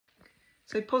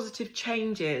So positive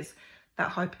changes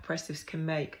that hypopressives can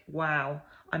make. Wow.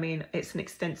 I mean, it's an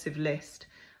extensive list,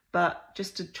 but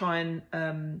just to try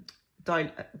and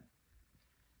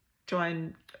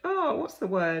what's the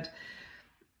word?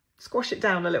 Squash it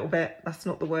down a little bit. That's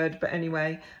not the word, but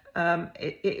anyway,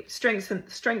 it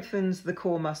strengthens the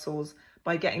core muscles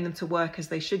by getting them to work as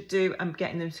they should do and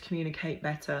getting them to communicate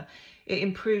better. It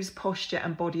improves posture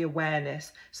and body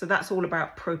awareness. So that's all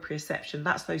about proprioception.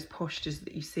 That's those postures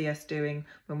that you see us doing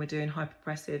when we're doing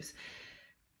hypopressives.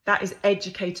 That is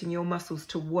educating your muscles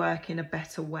to work in a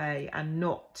better way and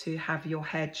not to have your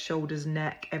head, shoulders,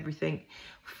 neck, everything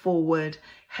forward,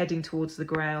 heading towards the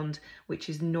ground, which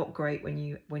is not great when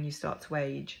you start to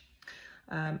age.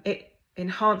 It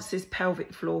enhances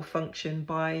pelvic floor function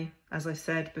by, as I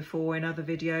said before in other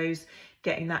videos,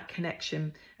 getting that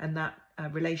connection and that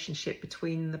relationship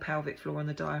between the pelvic floor and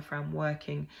the diaphragm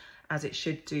working as it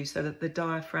should do, so that the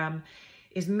diaphragm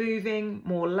is moving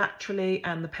more laterally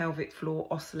and the pelvic floor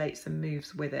oscillates and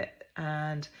moves with it,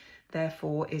 and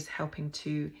therefore is helping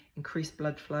to increase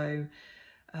blood flow,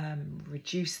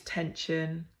 reduce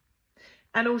tension.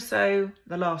 And also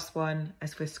the last one,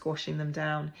 as we're squashing them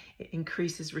down, it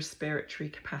increases respiratory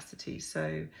capacity.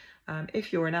 So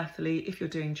if you're an athlete, if you're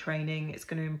doing training, it's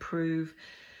going to improve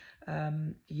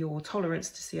your tolerance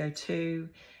to CO2,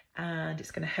 and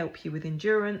it's going to help you with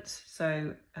endurance.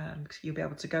 So you'll be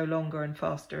able to go longer and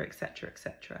faster, etc.,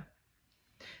 etc.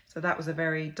 So that was a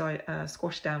very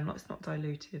squashed down, it's not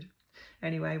diluted.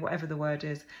 Anyway, whatever the word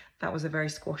is, that was a very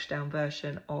squashed down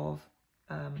version of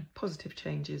positive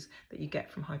changes that you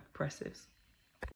get from hypopressives.